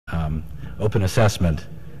OpenAssessment.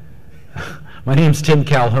 My name's Tim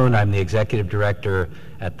Calhoun. I'm the Executive Director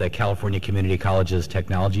at the California Community Colleges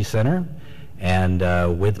Technology Center. And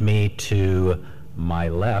with me to my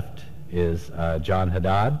left is John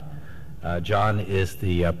Hadad. John is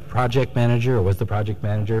the project manager, or was the project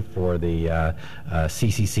manager for the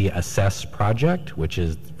CCC Assess project, which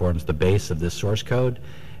forms the base of this source code.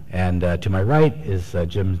 And to my right is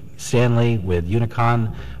Jim Stanely with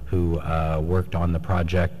Unicon, who worked on the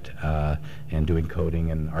project and doing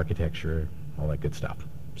coding and architecture, all that good stuff.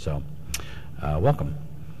 So, welcome.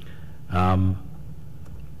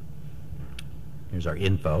 Here's our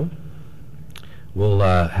info. We'll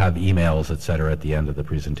have emails, et cetera, at the end of the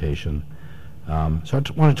presentation. So I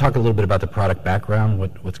want to talk a little bit about the product background,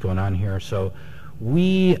 what's going on here. So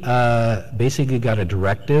we basically got a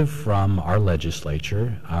directive from our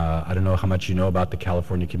legislature. I don't know how much you know about the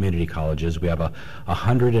California community colleges. We have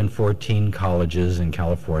 114 colleges in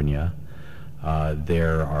California.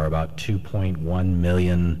 There are about 2.1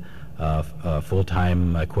 million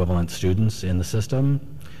full-time equivalent students in the system.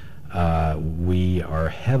 We are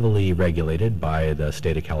heavily regulated by the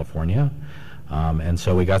state of California. And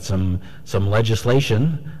so we got some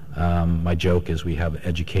legislation. My joke is we have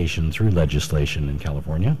education through legislation in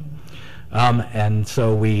California. And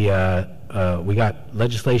so we got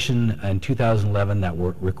legislation in 2011 that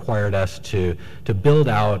required us to build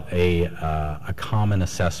out a common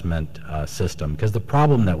assessment system. Because the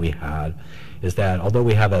problem that we had is that although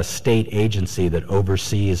we have a state agency that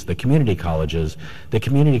oversees the community colleges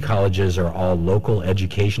are all local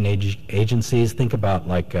education agencies. Think about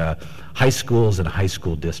like high schools and high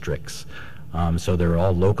school districts. So they're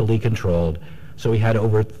all locally controlled. So we had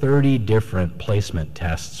over 30 different placement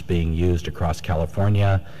tests being used across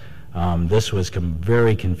California. This was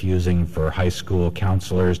very confusing for high school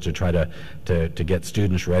counselors to try to get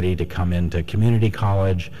students ready to come into community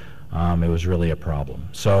college. It was really a problem.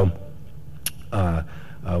 So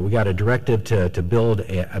we got a directive to build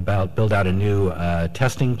out a new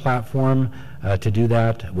testing platform to do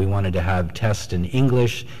that. We wanted to have tests in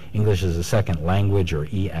English. English is a second language, or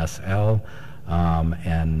ESL,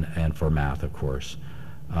 and for math, of course.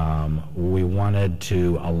 We wanted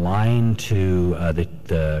to align to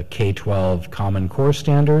the K-12 Common Core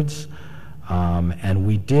standards. And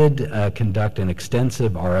we did conduct an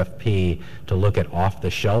extensive RFP to look at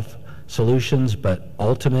off-the-shelf solutions, but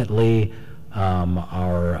ultimately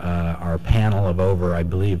our panel of over, I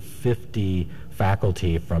believe, 50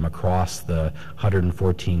 faculty from across the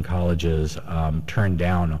 114 colleges turned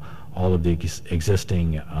down all of the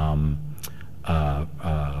existing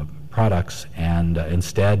products and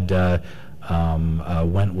instead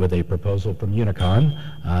went with a proposal from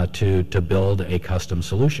Unicon to build a custom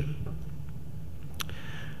solution.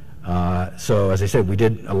 So as I said, we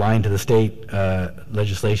did align to the state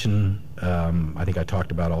legislation. I think I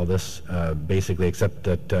talked about all this basically, except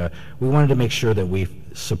that we wanted to make sure that we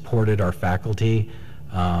supported our faculty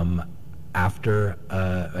after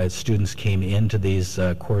as students came into these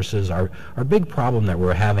courses. Our big problem that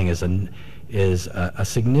we're having is a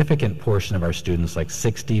significant portion of our students, like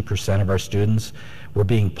 60% of our students, were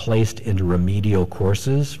being placed into remedial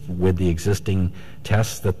courses with the existing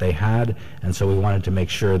tests that they had, and so we wanted to make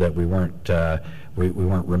sure that we weren't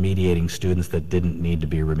remediating students that didn't need to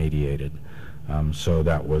be remediated. So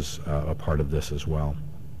that was a part of this as well.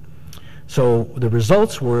 So the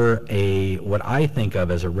results were what I think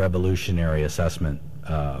of as a revolutionary assessment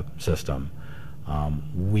system.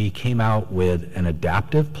 We came out with an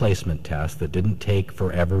adaptive placement test that didn't take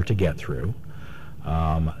forever to get through,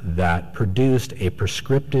 that produced a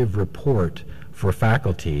prescriptive report for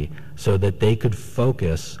faculty so that they could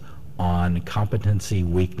focus on competency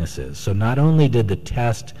weaknesses. So not only did the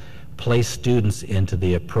test place students into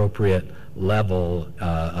the appropriate level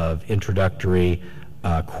of introductory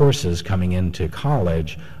courses coming into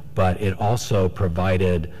college, but it also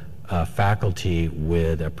provided faculty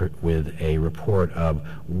with a report of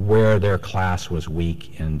where their class was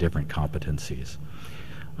weak in different competencies.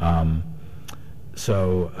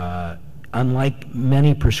 Unlike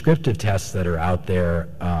many prescriptive tests that are out there,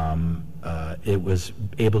 it was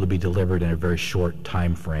able to be delivered in a very short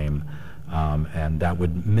time frame, and that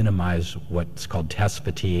would minimize what's called test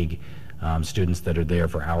fatigue. Students that are there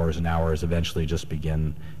for hours and hours eventually just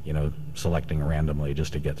begin, selecting randomly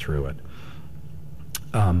just to get through it.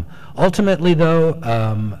 Ultimately, though,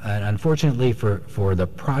 and unfortunately for the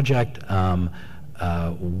project,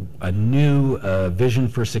 a new vision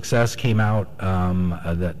for success came out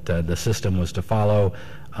that the system was to follow,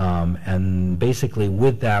 and basically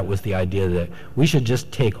with that was the idea that we should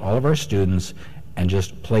just take all of our students and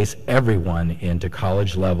just place everyone into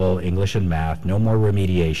college level English and math, no more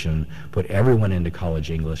remediation, put everyone into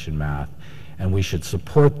college English and math, and we should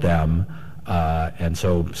support them. And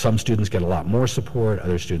so some students get a lot more support,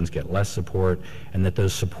 other students get less support, and that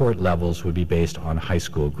those support levels would be based on high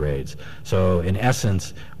school grades. So in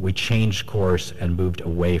essence, we changed course and moved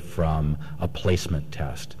away from a placement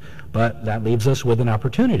test. But that leaves us with an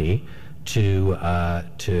opportunity to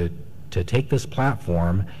take this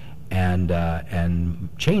platform and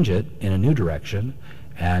change it in a new direction,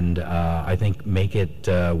 and I think make it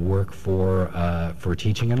work for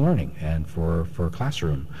teaching and learning and for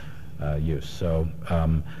classroom use. So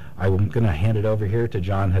I'm going to hand it over here to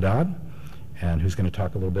John Hadad, and who's going to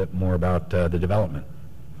talk a little bit more about the development.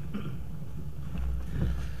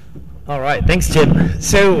 All right, thanks, Tim.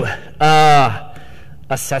 So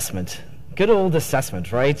assessment, good old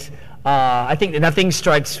assessment, right? I think nothing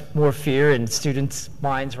strikes more fear in students'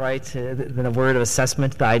 minds, right, than the word of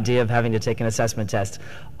assessment, the idea of having to take an assessment test.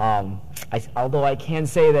 Although I can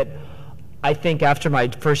say that I think after my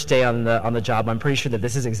first day on the job, I'm pretty sure that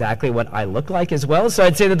this is exactly what I look like as well. So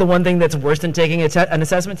I'd say that the one thing that's worse than taking an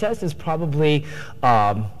assessment test is probably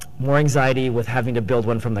more anxiety with having to build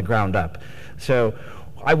one from the ground up. So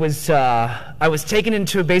I was taken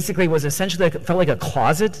into basically was essentially felt like a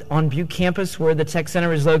closet on Butte campus where the tech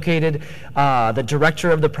center is located. The director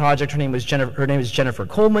of the project, her name is Jennifer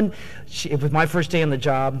Coleman. It was my first day on the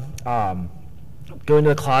job. Go into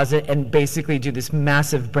the closet and basically do this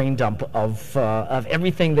massive brain dump of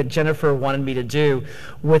everything that Jennifer wanted me to do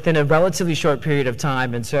within a relatively short period of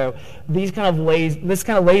time. And so this kind of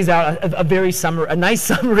lays out a nice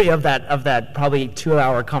summary of that probably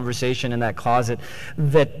 2-hour conversation in that closet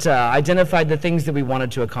that identified the things that we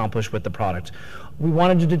wanted to accomplish with the product. We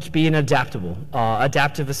wanted it to be an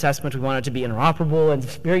adaptive assessment. We wanted it to be interoperable and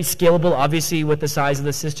very scalable, obviously, with the size of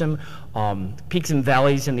the system. Peaks and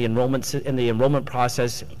valleys in the enrollment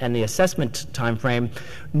process and the assessment time frame,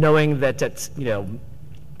 knowing that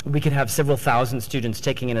we could have several thousand students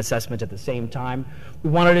taking an assessment at the same time.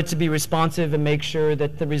 We wanted it to be responsive and make sure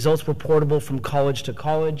that the results were portable from college to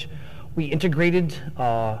college. We integrated,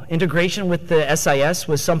 integration with the SIS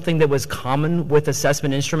was something that was common with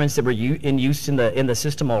assessment instruments that were in use in the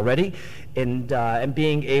system already, and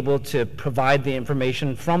being able to provide the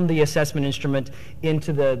information from the assessment instrument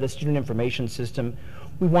into the student information system.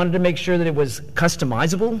 We wanted to make sure that it was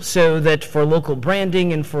customizable so that for local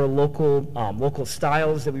branding and for local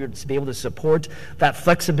styles that we would be able to support that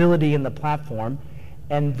flexibility in the platform.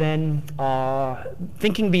 And then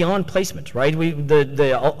thinking beyond placement, right?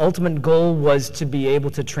 The ultimate goal was to be able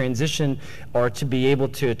to transition or to be able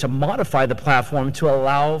to modify the platform to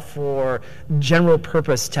allow for general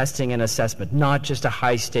purpose testing and assessment, not just a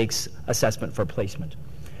high stakes assessment for placement.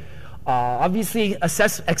 Obviously,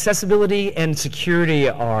 accessibility and security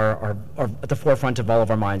are at the forefront of all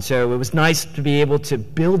of our minds. So it was nice to be able to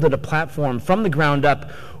build a platform from the ground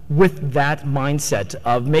up with that mindset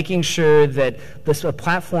of making sure that this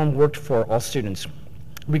platform worked for all students,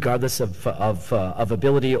 regardless of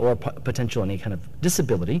ability or potential any kind of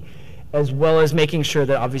disability, as well as making sure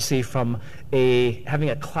that obviously from having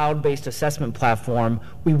a cloud-based assessment platform,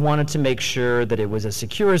 we wanted to make sure that it was as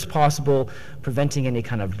secure as possible, preventing any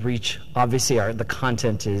kind of breach. Obviously, the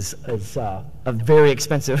content is a very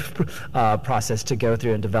expensive process to go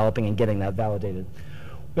through in developing and getting that validated.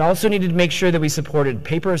 We also needed to make sure that we supported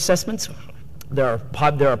paper assessments. There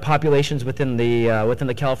are populations within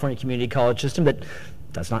the California Community College system that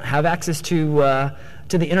does not have access to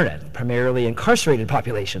the internet, primarily incarcerated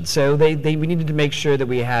populations. So we needed to make sure that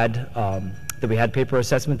we had paper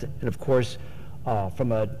assessment, and of course,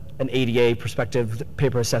 from an ADA perspective,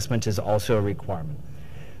 paper assessment is also a requirement.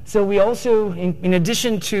 So we also, in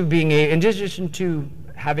addition to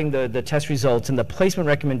having the test results and the placement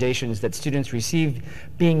recommendations that students receive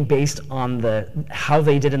being based on how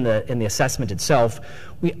they did in the assessment itself,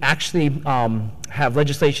 we actually have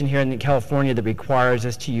legislation here in California that requires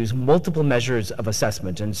us to use multiple measures of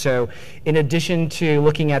assessment. And so in addition to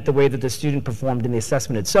looking at the way that the student performed in the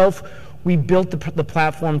assessment itself, we built the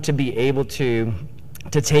platform to be able to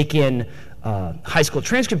take in high school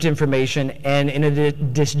transcript information and in a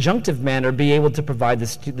disjunctive manner be able to provide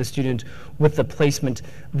the student with the placement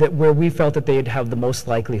where we felt that they'd have the most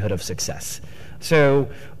likelihood of success. So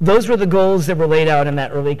those were the goals that were laid out in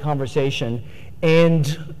that early conversation.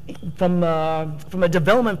 And from a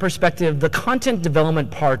development perspective, the content development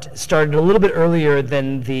part started a little bit earlier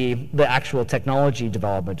than the actual technology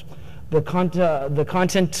development. The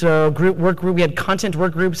content work group, we had content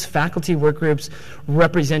work groups, faculty work groups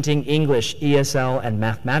representing English, ESL, and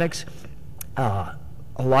mathematics.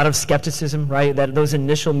 a lot of skepticism, right? That those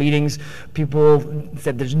initial meetings, people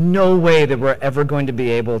said there's no way that we're ever going to be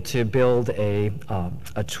able to build a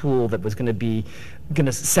tool that was going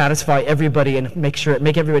to satisfy everybody and make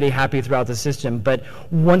everybody happy throughout the system. But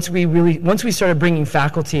once we started bringing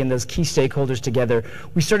faculty and those key stakeholders together,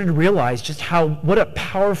 we started to realize just what a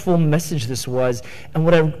powerful message this was, and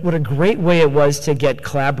what a great way it was to get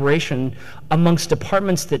collaboration amongst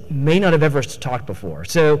departments that may not have ever talked before.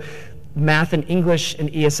 So math and English and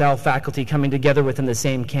ESL faculty coming together within the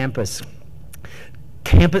same campus.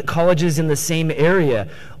 Colleges in the same area.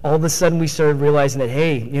 All of a sudden we started realizing that,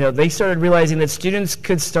 hey, they started realizing that students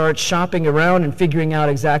could start shopping around and figuring out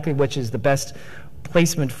exactly which is the best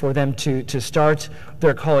placement for them to start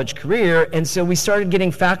their college career. And so we started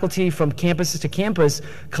getting faculty from campus to campus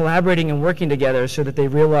collaborating and working together so that they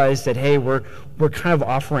realized that, hey, we're kind of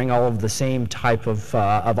offering all of the same type of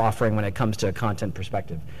offering when it comes to a content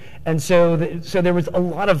perspective. And so there was a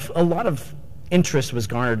lot of interest was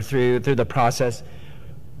garnered through the process.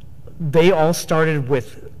 They all started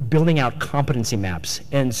with building out competency maps.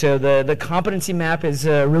 And so the competency map is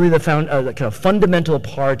really the kind of fundamental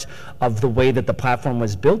part of the way that the platform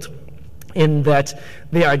was built, in that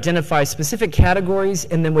they identify specific categories,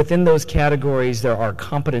 and then within those categories there are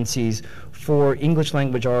competencies for English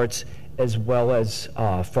language arts as well as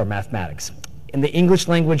for mathematics. In the English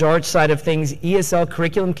language arts side of things, ESL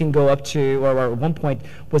curriculum can go up to, or at one point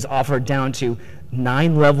was offered down to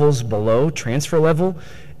 9 levels below transfer level.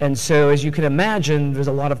 And so as you can imagine, there's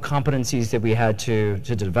a lot of competencies that we had to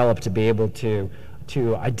develop to be able to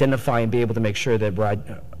identify and be able to make sure that we're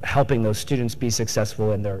helping those students be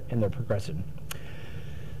successful in their progression.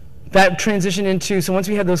 That transitioned into, so once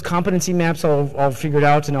we had those competency maps all figured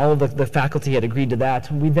out and all of the faculty had agreed to that,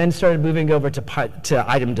 we then started moving over to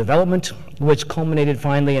item development, which culminated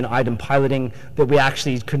finally in item piloting that we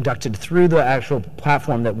actually conducted through the actual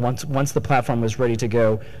platform. That once the platform was ready to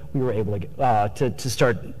go, we were able to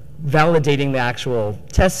start validating the actual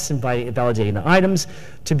tests and validating the items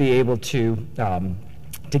to be able to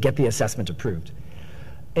get the assessment approved.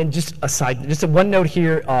 And just one note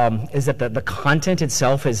here is that the content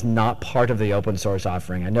itself is not part of the open source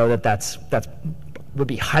offering. I know that would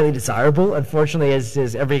be highly desirable. Unfortunately, as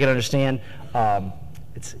everybody can understand,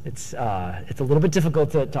 it's a little bit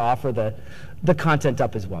difficult to offer the content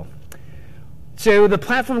up as well. So the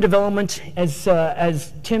platform development, as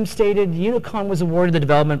Tim stated, Unicon was awarded the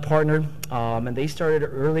development partner, and they started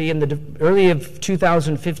early of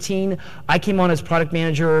 2015. I came on as product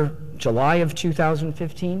manager July of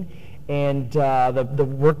 2015, and the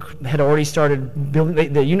work had already started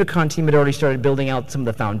building. The Unicon team had already started building out some of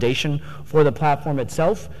the foundation for the platform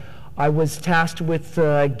itself. I was tasked with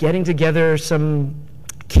getting together some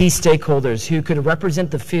key stakeholders who could represent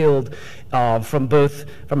the field from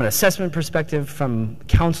an assessment perspective, from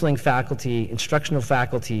counseling faculty, instructional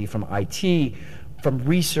faculty, from IT, from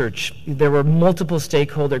research. There were multiple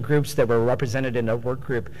stakeholder groups that were represented in a work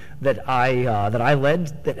group that I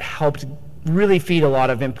led that helped really feed a lot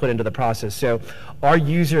of input into the process. So our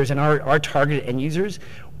users and our targeted end users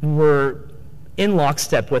were in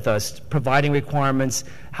lockstep with us, providing requirements,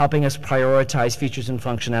 helping us prioritize features and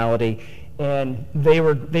functionality. And they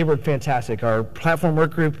were fantastic. Our platform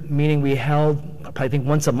work group meeting we held, I think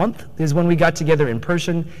once a month, is when we got together in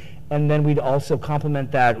person, and then we'd also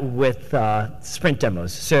complement that with sprint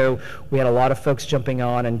demos. So we had a lot of folks jumping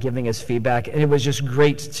on and giving us feedback, and it was just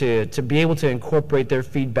great to be able to incorporate their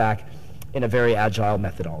feedback in a very agile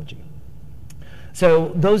methodology.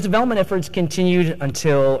 So those development efforts continued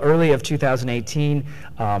until early of 2018.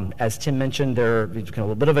 As Tim mentioned,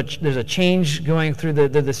 there's a change going through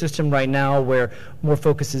the system right now where more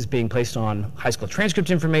focus is being placed on high school transcript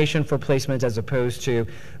information for placement as opposed to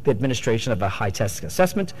the administration of a high test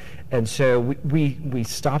assessment. And so we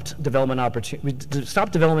stopped development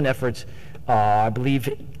efforts, I believe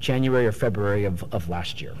January or February of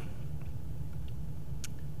last year.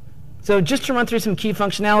 So just to run through some key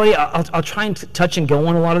functionality, I'll try and touch and go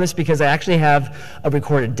on a lot of this because I actually have a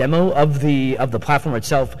recorded demo of the platform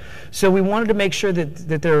itself. So we wanted to make sure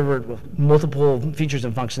that there were multiple features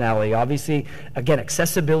and functionality. Obviously, again,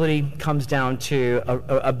 accessibility comes down to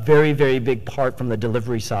a very, very big part from the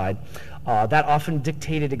delivery side. That often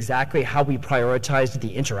dictated exactly how we prioritized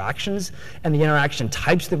the interactions and the interaction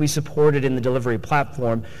types that we supported in the delivery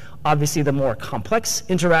platform. Obviously, the more complex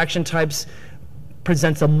interaction types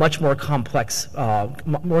presents a much more complex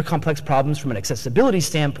problems from an accessibility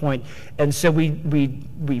standpoint, and so we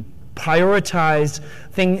prioritized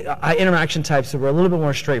interaction types that were a little bit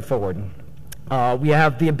more straightforward. We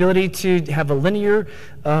have the ability to have a linear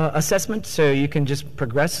assessment, so you can just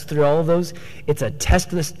progress through all of those. It's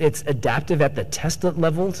it's adaptive at the testlet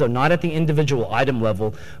level, so not at the individual item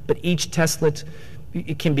level, but each testlet,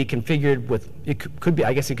 it can be configured with,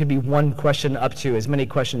 I guess it could be one question up to as many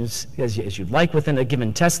questions as you'd like within a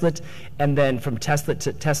given testlet, and then from testlet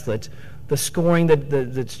to testlet, the scoring that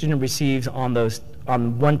the student receives on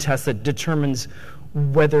one testlet determines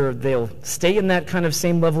whether they'll stay in that kind of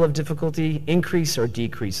same level of difficulty, increase or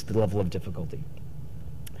decrease the level of difficulty.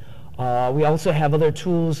 We also have other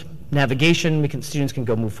tools, navigation. Students can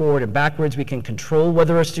move forward and backwards. We can control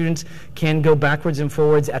whether our students can go backwards and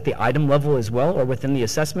forwards at the item level as well, or within the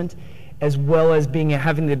assessment, as well as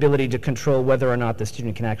having the ability to control whether or not the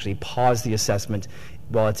student can actually pause the assessment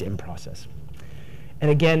while it's in process. And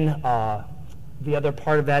again, the other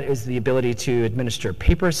part of that is the ability to administer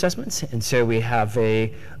paper assessments. And so we have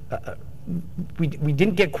we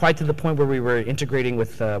didn't get quite to the point where we were integrating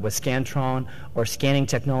with Scantron or scanning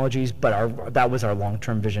technologies, but that was our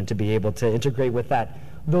long-term vision, to be able to integrate with that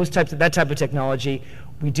type of technology.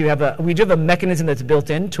 We do have a mechanism that's built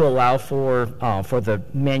in to allow for the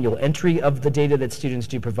manual entry of the data that students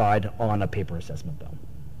do provide on a paper assessment, though.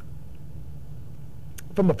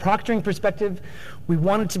 From a proctoring perspective, we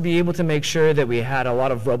wanted to be able to make sure that we had a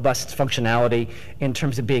lot of robust functionality in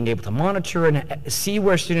terms of being able to monitor and see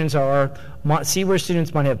where students are, see where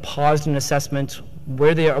students might have paused an assessment,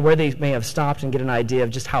 where they may have stopped, and get an idea of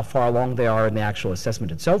just how far along they are in the actual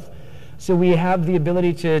assessment itself. So we have the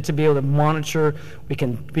ability to be able to monitor. We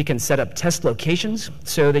can set up test locations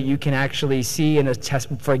so that you can actually see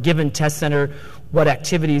for a given test center what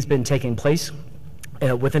activity has been taking place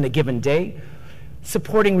within a given day.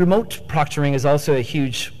 Supporting remote proctoring is also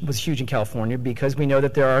was huge in California, because we know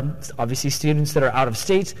that there are obviously students that are out of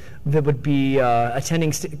state that would be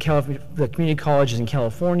attending the community colleges in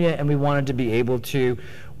California, and we wanted to be able to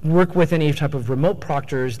work with any type of remote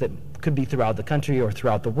proctors that could be throughout the country or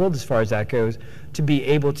throughout the world as far as that goes, to be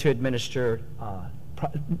able to administer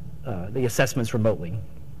the assessments remotely.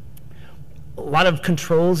 A lot of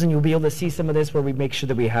controls, and you'll be able to see some of this, where we make sure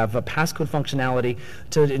that we have a passcode functionality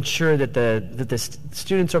to ensure that the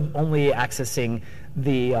students are only accessing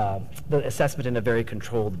the assessment in a very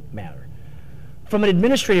controlled manner. From an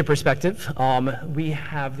administrative perspective, we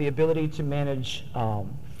have the ability to manage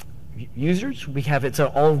users. It's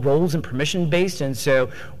all roles and permission based, and so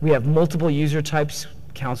we have multiple user types: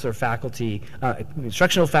 counselor, faculty,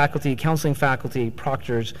 instructional faculty, counseling faculty,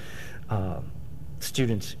 proctors,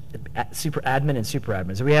 students, super admin, and super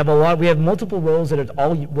admin. So we have multiple roles that are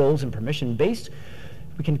all roles and permission based.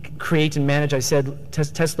 We can create and manage, I said,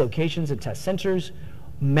 test locations and test centers,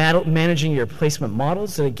 managing your placement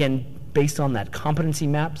models, so again, based on that competency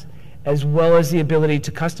maps, as well as the ability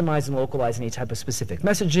to customize and localize any type of specific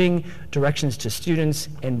messaging, directions to students,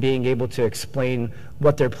 and being able to explain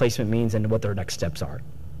what their placement means and what their next steps are.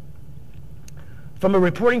 From a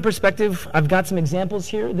reporting perspective, I've got some examples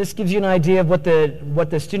here. This gives you an idea of what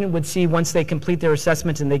the student would see once they complete their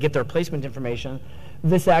assessment and they get their placement information.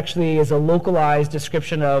 This actually is a localized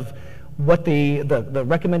description of what the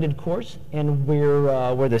recommended course and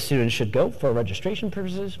where the student should go for registration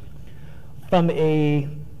purposes. From a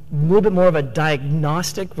little bit more of a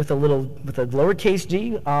diagnostic with a lowercase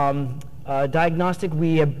d, diagnostic,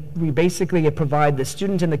 we basically provide the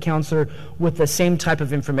student and the counselor with the same type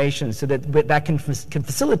of information, so that can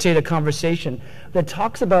facilitate a conversation that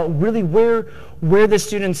talks about really where the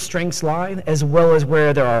student's strengths lie, as well as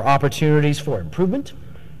where there are opportunities for improvement.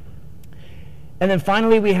 And then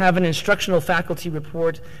finally, we have an instructional faculty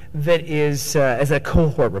report that is as a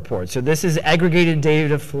cohort report. So this is aggregated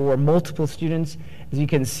data for multiple students. As you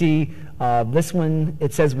can see, this one,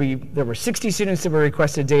 it says there were 60 students that were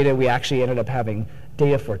requested data. We actually ended up having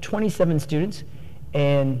data for 27 students.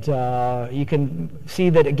 And you can see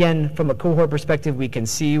that, again, from a cohort perspective, we can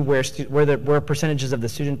see where percentages of the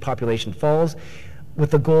student population falls, with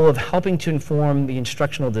the goal of helping to inform the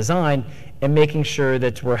instructional design and making sure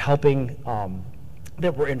that we're helping,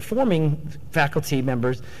 that we're informing faculty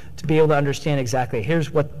members to be able to understand exactly here's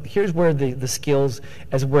where the skills,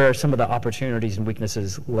 as where some of the opportunities and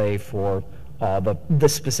weaknesses lay for the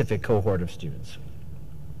specific cohort of students.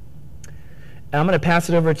 And I'm going to pass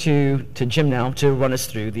it over to Jim now to run us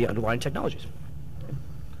through the underlying technologies.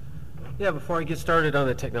 Yeah, before I get started on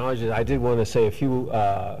the technology, I did want to say a few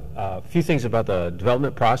things about the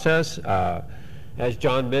development process. As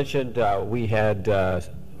John mentioned, we had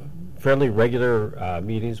fairly regular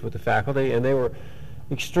meetings with the faculty, and they were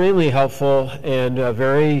extremely helpful and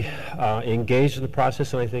very engaged in the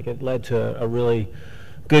process, and I think it led to a really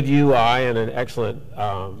good UI and an excellent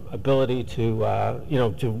ability to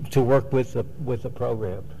to work with the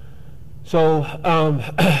program. So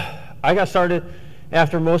I got started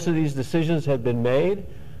after most of these decisions had been made,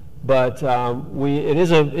 but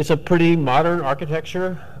it's a pretty modern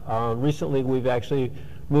architecture. Recently, we've actually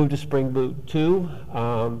moved to Spring Boot 2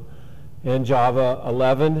 and Java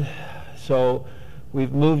 11. So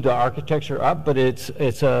we've moved the architecture up, but it's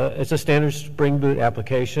a standard Spring Boot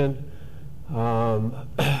application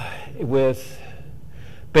with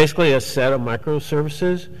basically a set of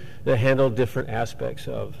microservices that handle different aspects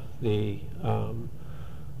of the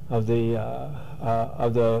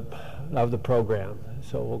program.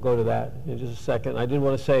 So we'll go to that in just a second. I did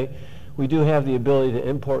want to say we do have the ability to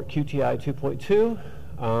import QTI 2.2,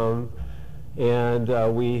 and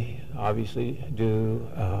we obviously do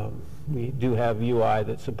have UI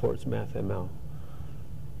that supports MathML.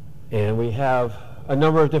 And we have a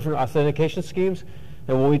number of different authentication schemes.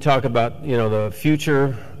 And when we talk about the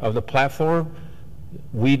future of the platform,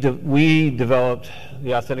 we developed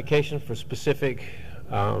the authentication for specific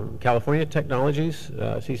California technologies,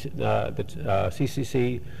 the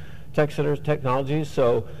CCC Tech Centers technologies.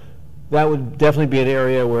 So that would definitely be an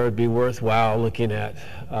area where it would be worthwhile looking at,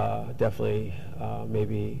 definitely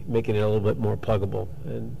maybe making it a little bit more pluggable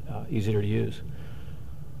and easier to use.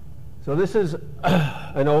 So this is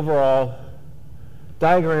an overall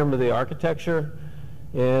diagram of the architecture.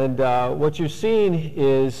 And what you're seeing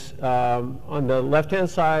is on the left-hand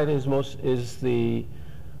side is the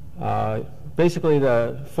basically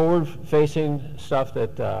the forward-facing stuff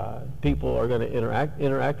that people are going to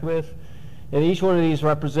interact with, and each one of these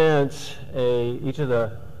represents each of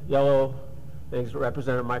the yellow things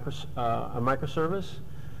represent a microservice.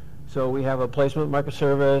 So we have a placement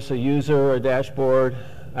microservice, a user, a dashboard,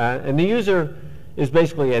 and the user is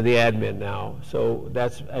basically the admin now. So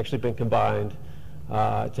that's actually been combined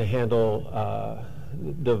to handle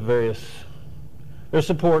the various. There's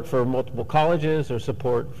support for multiple colleges. There's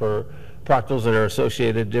support for proctors that are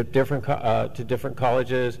associated to different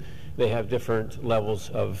colleges. They have different levels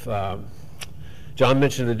of. John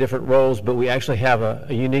mentioned the different roles, but we actually have a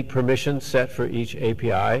unique permission set for each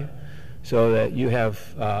API, so that you have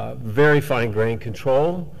very fine-grained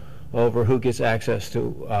control over who gets access to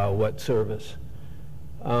what service.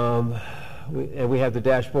 And we have the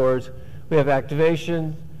dashboards. We have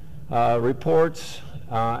activation, reports,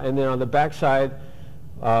 and then on the back side,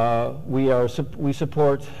 we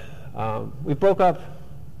support. We broke up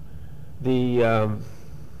the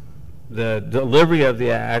delivery of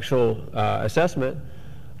the actual assessment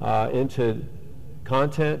into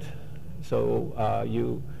content, so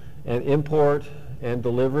and import and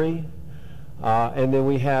delivery, and then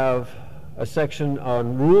we have a section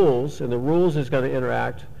on rules, and the rules is going to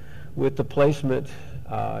interact with the placement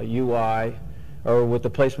UI or with the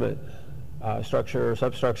placement structure or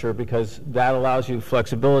substructure, because that allows you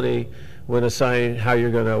flexibility when assigning how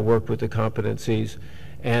you're going to work with the competencies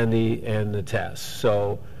and the tests.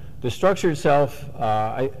 So the structure itself,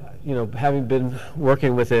 having been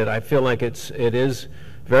working with it, I feel like it is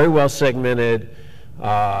very well segmented.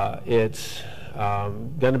 It's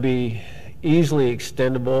going to be easily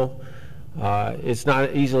extendable. It's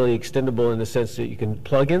not easily extendable in the sense that you can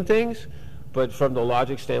plug in things, but from the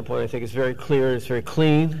logic standpoint, I think it's very clear, it's very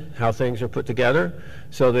clean how things are put together,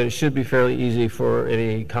 so that it should be fairly easy for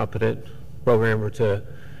any competent programmer to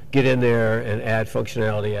get in there and add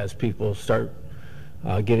functionality as people start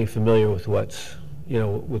getting familiar with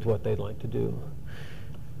with what they'd like to do.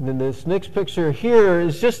 And then this next picture here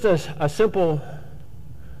is just a simple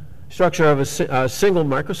structure of a single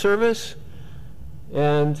microservice,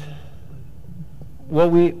 and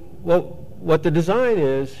what the design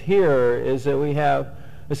is here is that we have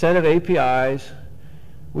a set of APIs,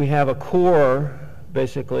 we have a core,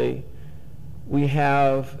 basically, we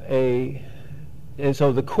have and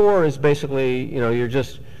so the core is basically, you're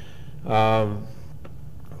just,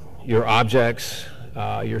 your objects,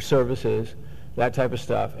 your services, that type of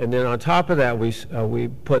stuff. And then on top of that, we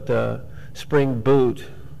put the Spring Boot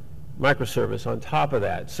microservice on top of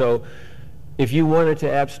that. So if you wanted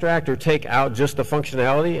to abstract or take out just the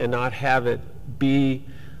functionality and not have it be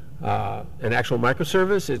an actual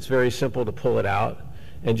microservice, it's very simple to pull it out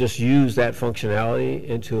and just use that functionality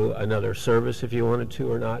into another service if you wanted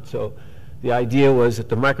to or not. So the idea was that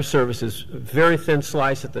the microservice is a very thin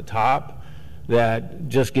slice at the top that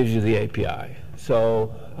just gives you the API.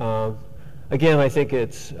 So again, I think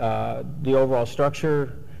it's the overall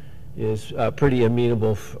structure is pretty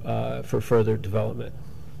amenable for further development.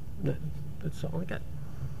 That's all I got.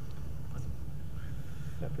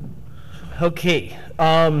 Okay,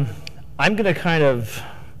 I'm going to kind of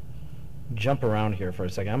jump around here for a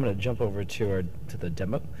second. I'm going to jump over to the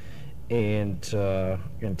demo, and you're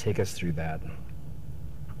going to take us through that.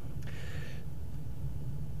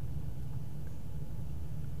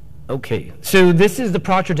 Okay, so this is the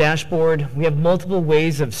Proctor dashboard. We have multiple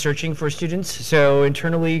ways of searching for students. So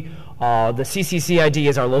internally, the CCC ID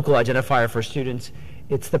is our local identifier for students.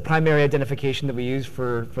 It's the primary identification that we use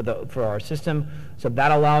for our system. So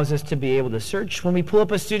that allows us to be able to search. When we pull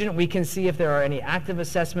up a student, we can see if there are any active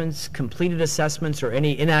assessments, completed assessments, or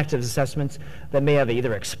any inactive assessments that may have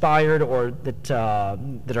either expired or that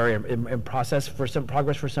are in progress for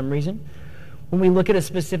some reason. When we look at a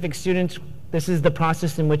specific student, this is the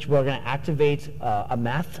process in which we're going to activate a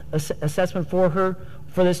math assessment for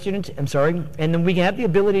the student, and then we have the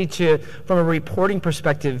ability to, from a reporting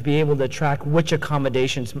perspective, be able to track which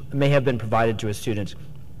accommodations may have been provided to a student.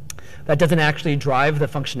 That doesn't actually drive the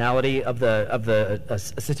functionality of the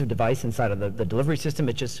assistive device inside of the delivery system.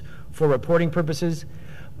 It's just for reporting purposes.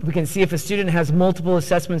 We can see if a student has multiple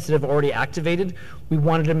assessments that have already activated. We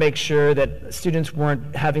wanted to make sure that students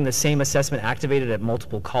weren't having the same assessment activated at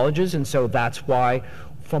multiple colleges, and so that's why,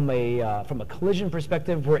 from a collision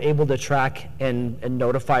perspective, we're able to track and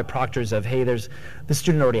notify proctors of, hey, the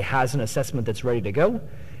student already has an assessment that's ready to go.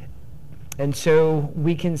 And so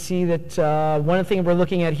we can see that one of the things we're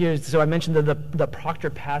looking at here is, so I mentioned the proctor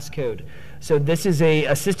passcode. So this is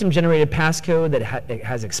a system-generated passcode that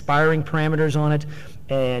has expiring parameters on it,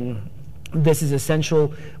 and this is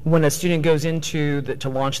essential. When a student goes into to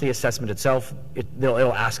launch the assessment itself,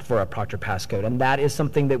 it'll ask for a proctor passcode, and that is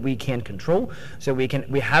something that we can control. So we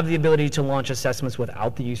have the ability to launch assessments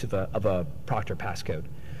without the use of a proctor passcode.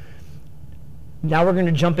 Now we're going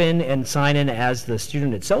to jump in and sign in as the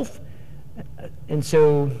student itself. And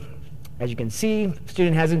so, as you can see,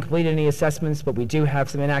 student hasn't completed any assessments, but we do have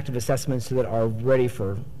some inactive assessments that are ready.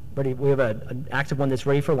 We have an active one that's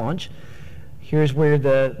ready for launch. Here's where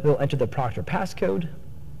they'll enter the proctor passcode.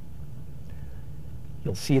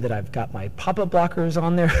 You'll see that I've got my pop-up blockers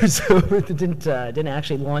on there, so it didn't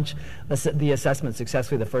actually launch the assessment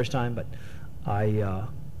successfully the first time, but I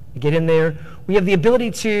get in there. We have the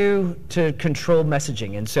ability to control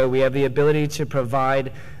messaging, and so we have the ability to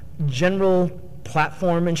provide general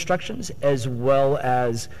platform instructions as well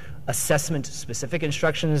as assessment-specific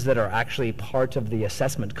instructions that are actually part of the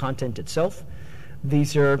assessment content itself.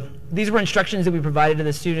 These were instructions that we provided to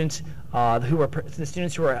the students who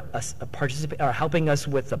are helping us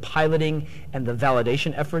with the piloting and the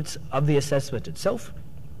validation efforts of the assessment itself.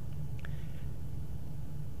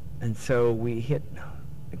 And so we hit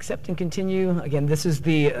accept and continue. Again, this is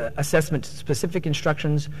the assessment-specific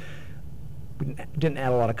instructions. We didn't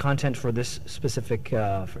add a lot of content for this specific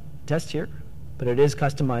test here, but it is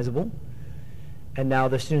customizable. And now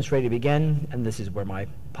the student's ready to begin, and this is where my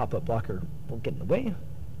pop-up blocker will get in the way.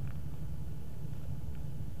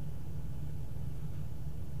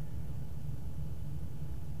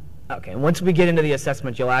 Okay, and once we get into the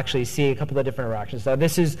assessment, you'll actually see a couple of different interactions. So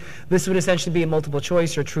this would essentially be a multiple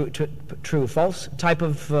choice or true false type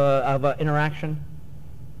of interaction.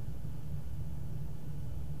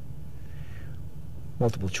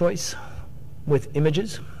 Multiple choice with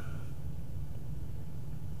images.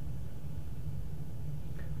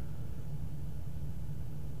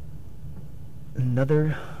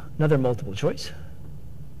 Another multiple choice.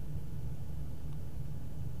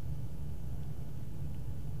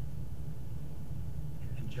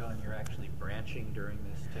 And John, you're actually branching during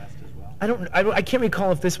this test as well? I can't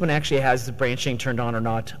recall if this one actually has the branching turned on or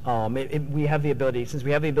not. We have the ability, since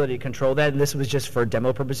we have the ability to control that, and this was just for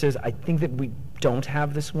demo purposes, I think that we don't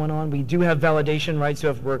have this one on. We do have validation, right? So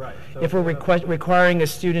if we're requiring a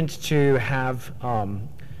student to have,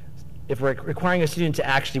 if we're requiring a student to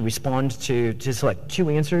actually respond to select two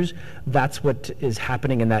answers, that's what is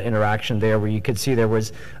happening in that interaction there, where you could see there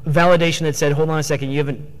was validation that said, hold on a second, you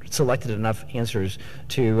haven't selected enough answers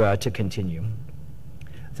to continue.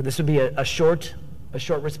 So this would be a short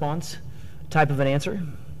response type of an answer.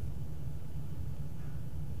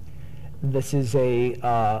 This is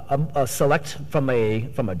a select from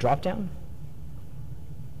a drop-down.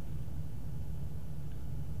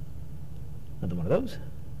 Another one of those.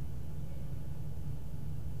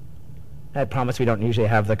 I promise we don't usually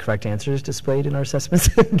have the correct answers displayed in our assessments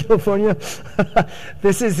in California.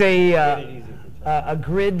 This is a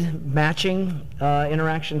grid matching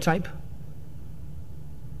interaction type.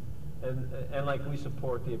 And like we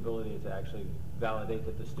support the ability to actually validate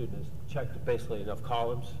that the student has checked basically enough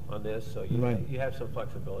columns on this, so you have some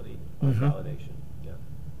flexibility on validation. Yeah.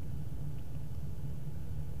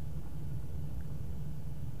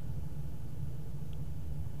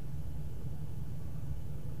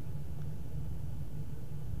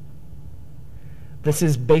 This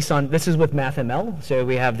is based on, this is with MathML, so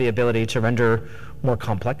we have the ability to render more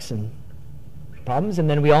complex and problems. And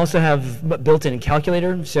then we also have built-in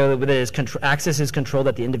calculator, so that access is controlled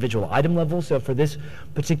at the individual item level. So for this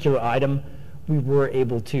particular item, we were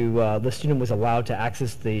able to, the student was allowed to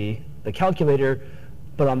access the calculator,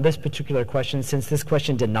 but on this particular question, since this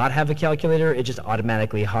question did not have a calculator, it just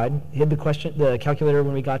automatically hid the calculator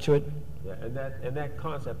when we got to it. Yeah, and that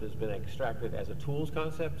concept has been extracted as a tools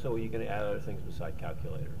concept, so you can add other things beside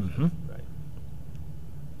calculators. Mm-hmm. Right.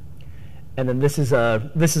 And then this is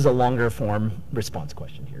a longer form response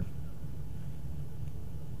question here.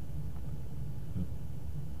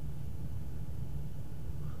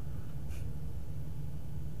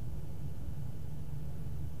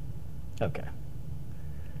 Okay.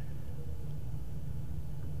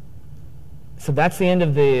 So that's the end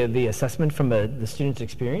of the assessment from the student's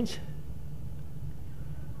experience.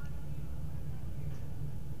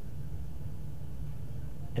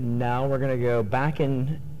 And now we're going to go back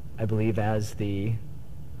in, I believe, as the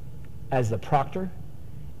proctor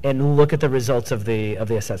and look at the results of the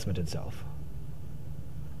assessment itself.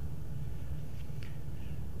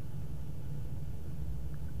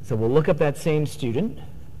 So we'll look up that same student.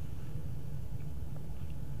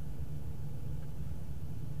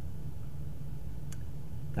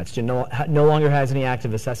 That student no longer has any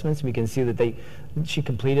active assessments. We can see that she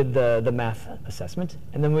completed the math assessment.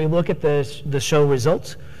 And then we look at the show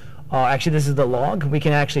results. Actually, this is the log. We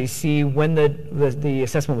can actually see when the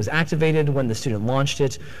assessment was activated, when the student launched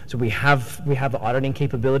it. So we have auditing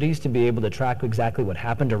capabilities to be able to track exactly what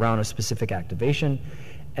happened around a specific activation.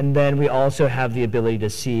 And then we also have the ability to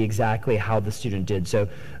see exactly how the student did. So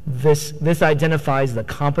this identifies the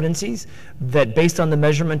competencies that, based on the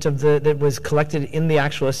measurement that was collected in the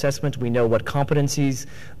actual assessment, we know what competencies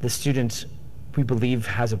the student, we believe,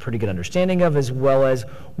 has a pretty good understanding of, as well as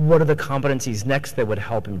what are the competencies next that would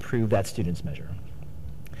help improve that student's measure.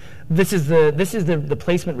 This is the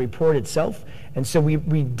placement report itself, and so we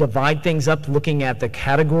divide things up looking at the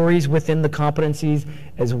categories within the competencies,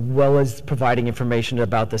 as well as providing information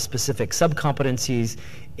about the specific subcompetencies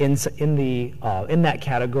in that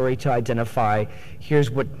category to identify, here's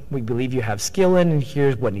what we believe you have skill in, and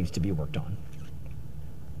here's what needs to be worked on.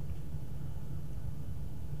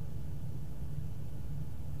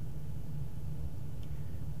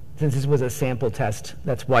 Since this was a sample test,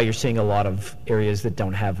 that's why you're seeing a lot of areas that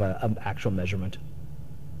don't have an actual measurement.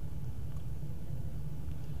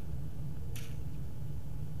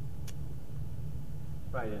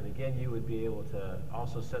 Right, and again, you would be able to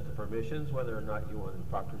also set the permissions, whether or not you want the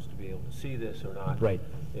proctors to be able to see this or not. Right.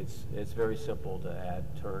 It's very simple to add,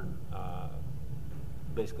 turn,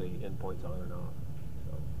 basically endpoints on and off.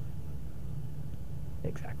 So.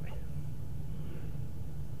 Exactly.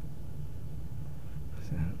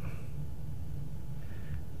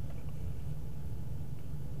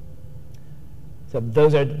 So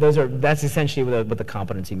that's essentially what the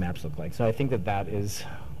competency maps look like. So I think that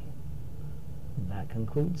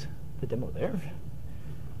concludes the demo there.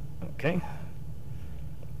 Okay.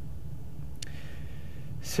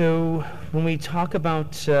 So when we talk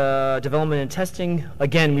about development and testing,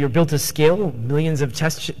 again, we were built to scale. Millions of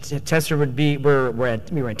tester we were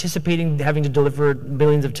anticipating having to deliver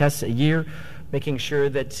millions of tests a year, making sure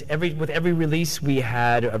that with every release we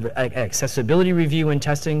had accessibility review and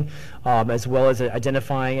testing, as well as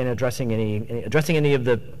identifying and addressing any of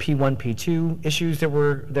the P1, P2 issues that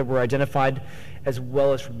were identified, as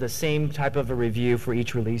well as the same type of a review for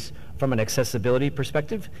each release from an accessibility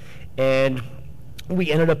perspective. And we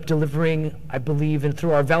ended up delivering, I believe, and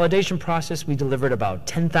through our validation process, we delivered about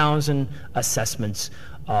 10,000 assessments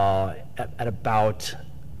at about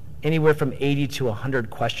anywhere from 80 to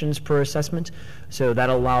 100 questions per assessment. So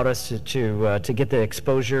that allowed us to get the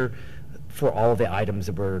exposure for all of the items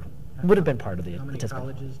that would have been part of the How many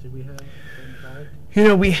assessment. colleges did we have in pilot? You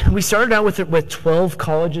know, we started out with 12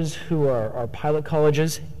 colleges who are pilot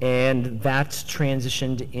colleges, and that's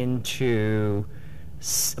transitioned into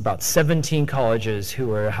about 17 colleges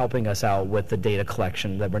who are helping us out with the data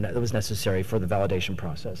collection that was necessary for the validation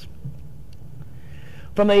process.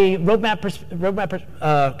 From a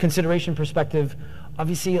roadmap consideration perspective,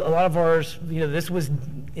 obviously a lot of ours, this was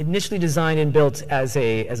initially designed and built as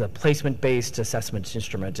a placement-based assessment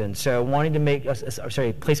instrument, and so wanting to make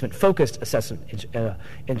placement-focused assessment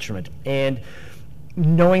instrument, and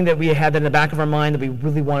knowing that we had that in the back of our mind that we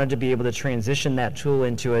really wanted to be able to transition that tool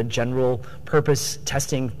into a general purpose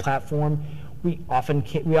testing platform. We often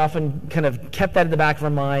kind of kept that in the back of our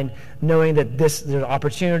mind, knowing that there are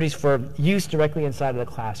opportunities for use directly inside of the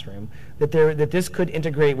classroom, that this could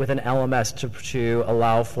integrate with an LMS to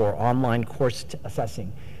allow for online course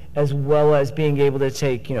assessing, as well as being able to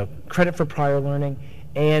take, credit for prior learning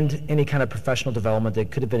and any kind of professional development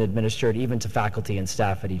that could have been administered even to faculty and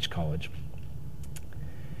staff at each college.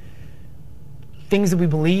 Things that we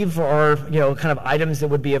believe are, kind of items that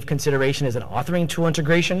would be of consideration as an authoring tool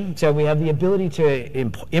integration. So we have the ability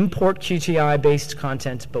to import QTI-based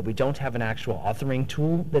content, but we don't have an actual authoring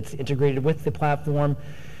tool that's integrated with the platform.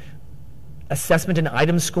 Assessment and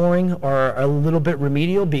item scoring are a little bit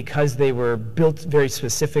remedial because they were built very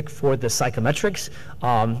specific for the psychometrics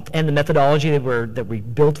and the methodology that we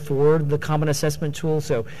built for the common assessment tool.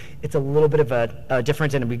 So it's a little bit of a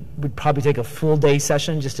different, and we'd probably take a full day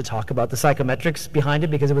session just to talk about the psychometrics behind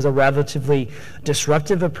it, because it was a relatively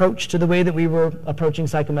disruptive approach to the way that we were approaching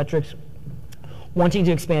psychometrics, wanting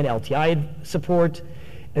to expand LTI support,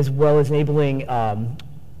 as well as enabling the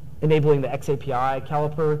XAPI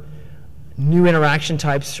caliper. New interaction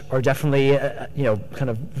types are definitely, kind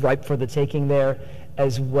of ripe for the taking there,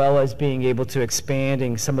 as well as being able to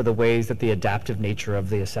expanding some of the ways that the adaptive nature of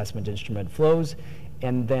the assessment instrument flows,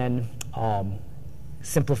 and then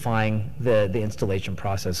simplifying the installation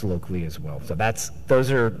process locally as well. So those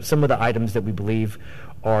are some of the items that we believe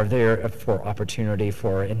are there for opportunity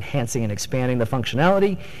for enhancing and expanding the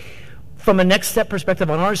functionality. From a next step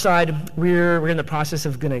perspective on our side, we're in the process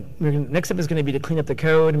of next step is going to be to clean up the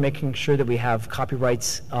code, making sure that we have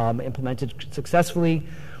copyrights implemented successfully.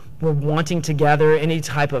 We're wanting to gather any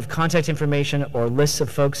type of contact information or lists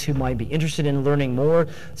of folks who might be interested in learning more,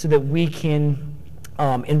 so that we can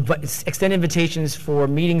extend invitations for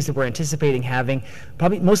meetings that we're anticipating having.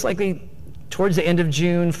 Probably most likely towards the end of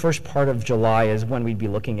June, first part of July is when we'd be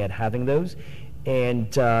looking at having those. And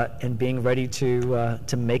being ready to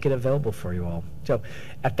make it available for you all. So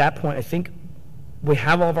at that point, I think we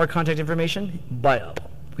have all of our contact information, but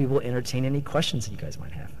we will entertain any questions that you guys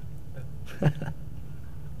might have.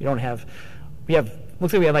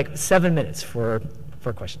 Looks like we have like 7 minutes for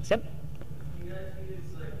questions. Yep. Do you guys use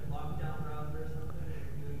like lockdown browser or something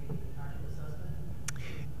if you're doing actual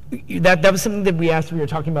assessment? That was something that we were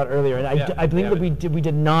talking about earlier, and I believe that we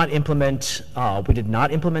did not implement the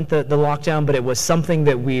lockdown, but it was something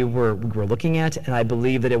that we were looking at, and I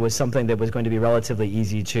believe that it was something that was going to be relatively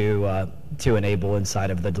easy to enable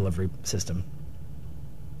inside of the delivery system.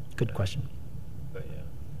 Good question. But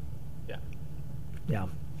yeah. Yeah.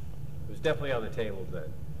 It was definitely on the table, but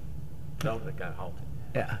development got halted.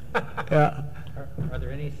 Yeah. Yeah. Are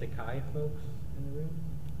there any Sakai folks in the room?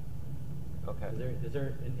 Okay. Is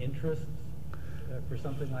there an interest for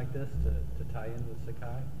something like this to tie in with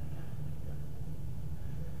Sakai?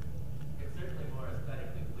 It's certainly more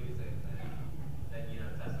aesthetically pleasing than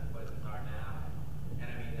assessment quizzes are now. And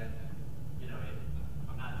I mean,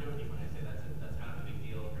 I'm not joking when I say that's kind of a big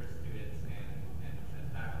deal for students and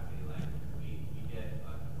faculty. Like we get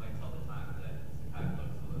complaints all the time that Sakai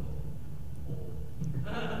looks a little old.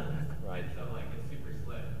 Right. And so like it's super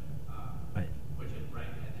slick. Right. Which is right,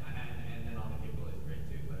 and then all the capability is great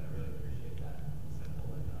too, but I really appreciate that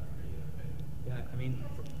simple and pretty interface. Yeah, I mean,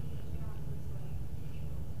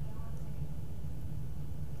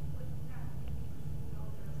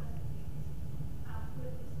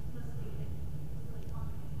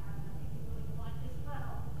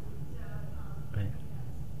 Right.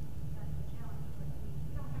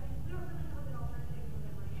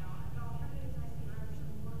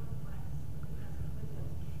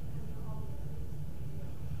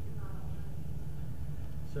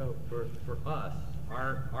 So for us,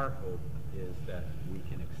 our hope is that we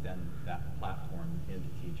can extend that platform into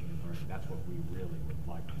teaching and learning. That's what we really would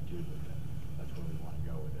like to do with it. That's where we want to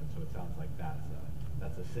go with it. So it sounds like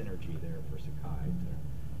that's a synergy there for Sakai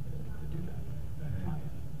to do that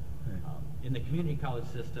tie-in. In the community college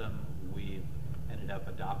system, we've ended up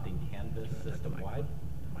adopting Canvas system-wide.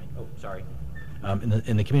 Oh, sorry.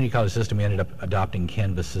 In the community college system, we ended up adopting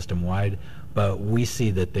Canvas system-wide, but we see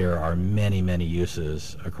that there are many, many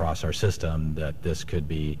uses across our system that this could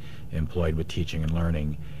be employed with teaching and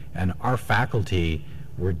learning. And our faculty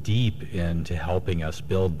were deep into helping us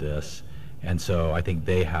build this, and so I think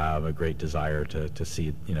they have a great desire to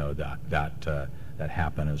see that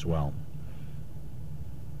happen as well.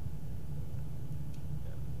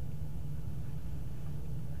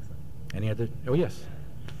 Any other? Oh, yes.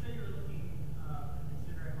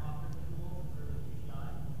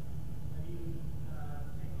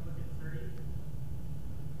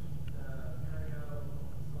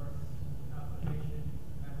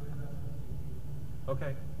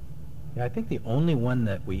 Okay. Yeah, I think the only one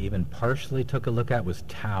that we even partially took a look at was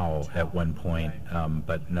Tau at one point,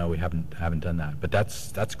 but no, we haven't done that. But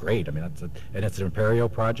that's great. I mean, and it's an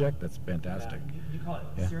Apereo project. That's fantastic. You call it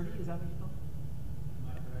Yeah. Survey? Is that what you call it?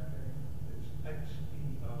 It's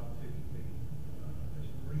XPR.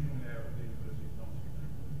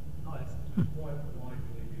 quite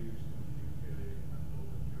widely used in the UK and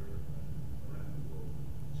Northern Europe and around the world.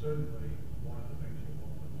 Certainly, one of the things you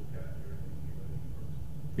want to look at during the incubating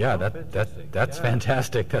process. Yeah, Oh, fantastic. that's Yeah.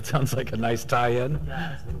 fantastic. That sounds like a nice tie-in.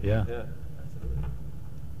 Yeah, absolutely. Yeah, Yeah, absolutely.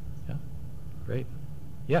 yeah, great.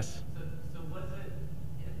 Yes? So was it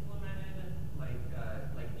implemented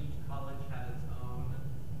like each college had its own,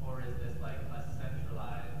 or is this like a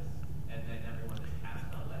centralized and then everyone just has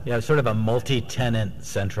to let? Yeah, sort of a multi-tenant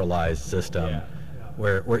centralized system Yeah.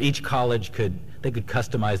 where each college could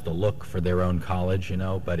customize the look for their own college, you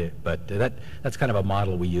know, but that's kind of a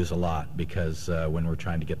model we use a lot because when we're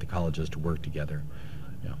trying to get the colleges to work together.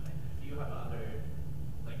 Yeah. Do you have other,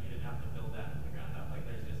 like you didn't have to build that from the ground up, like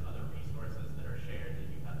there's just other resources that are shared that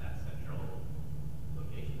you have that central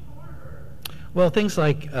location for, or? Well, things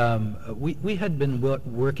like we had been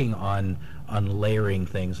working on layering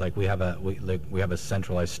things like we have a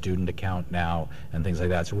centralized student account now and things like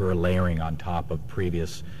that. So we were layering on top of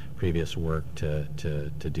previous work to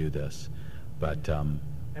do this, but And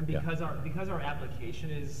yeah. because our application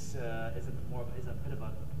is a bit of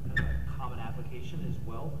a common application as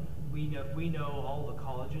well, we know all the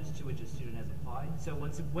colleges to which a student has applied. So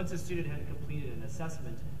once a student had completed an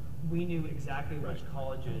assessment, we knew exactly which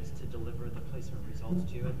colleges to deliver the placement results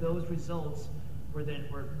to, and those results were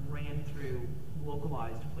ran through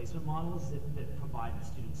localized placement models that provide the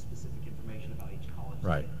student specific information about each college.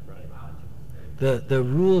 Right. They apply to. The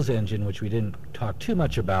rules engine, which we didn't talk too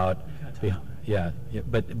much about,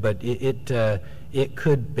 but it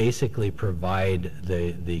could basically provide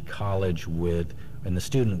the college and the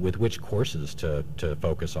student with which courses to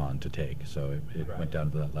focus on to take. So it went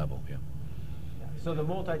down to that level. Yeah. So the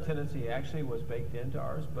multi-tenancy actually was baked into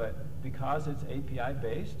ours, but because it's API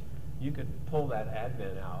based, you could pull that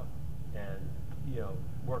admin out and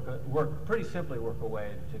work pretty simply work a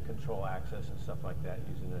way to control access and stuff like that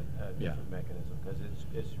using a different mechanism, because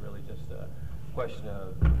it's really just a question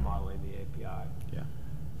of modeling the API. Yeah.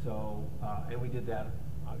 So and we did that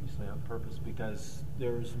obviously on purpose because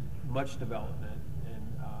there's much development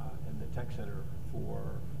in the tech center for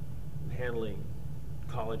handling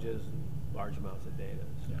colleges and large amounts of data.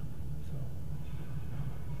 Yeah. So.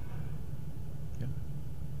 Yeah.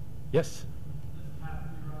 Yes.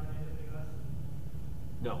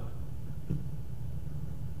 No.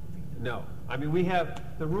 No. I mean, we have,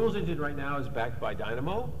 the rules engine right now is backed by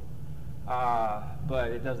Dynamo,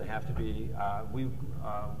 but it doesn't have to be.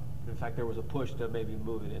 In fact, there was a push to maybe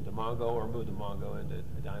move it into Mongo or move the Mongo into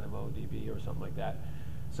DynamoDB or something like that.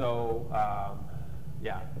 So,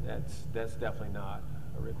 yeah, that's definitely not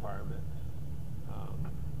a requirement.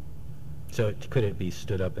 So could it be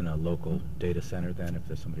stood up in a local data center then,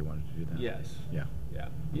 if somebody wanted to do that? Yes. Yeah.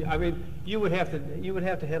 Yeah. I mean, you would have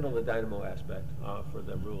to handle the Dynamo aspect for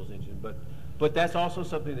the rules engine, but that's also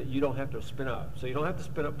something that you don't have to spin up. So you don't have to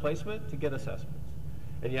spin up placement to get assessments,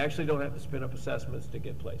 and you actually don't have to spin up assessments to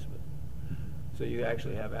get placement. So you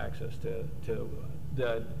actually have access to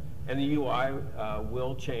and the UI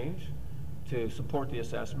will change to support the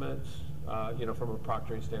assessments, from a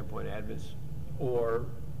proctoring standpoint, admins, or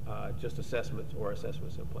just assessments or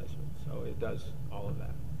assessments and placement. So it does all of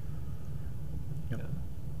that. Yep. Yeah.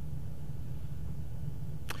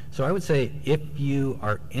 So I would say if you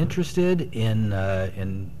are interested in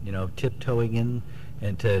tiptoeing in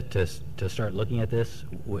and to start looking at this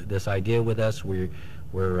idea with us, we're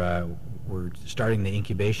starting the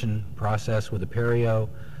incubation process with Apereo.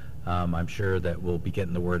 I'm sure that we'll be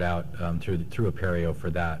getting the word out through Apereo for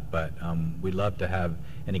that, but we'd love to have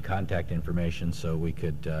any contact information so we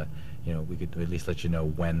could at least let you know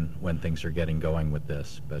when things are getting going with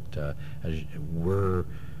this. But we're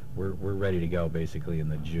ready to go basically in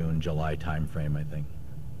the June-July timeframe, I think.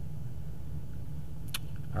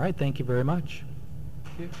 All right, thank you very much.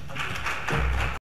 Thank you.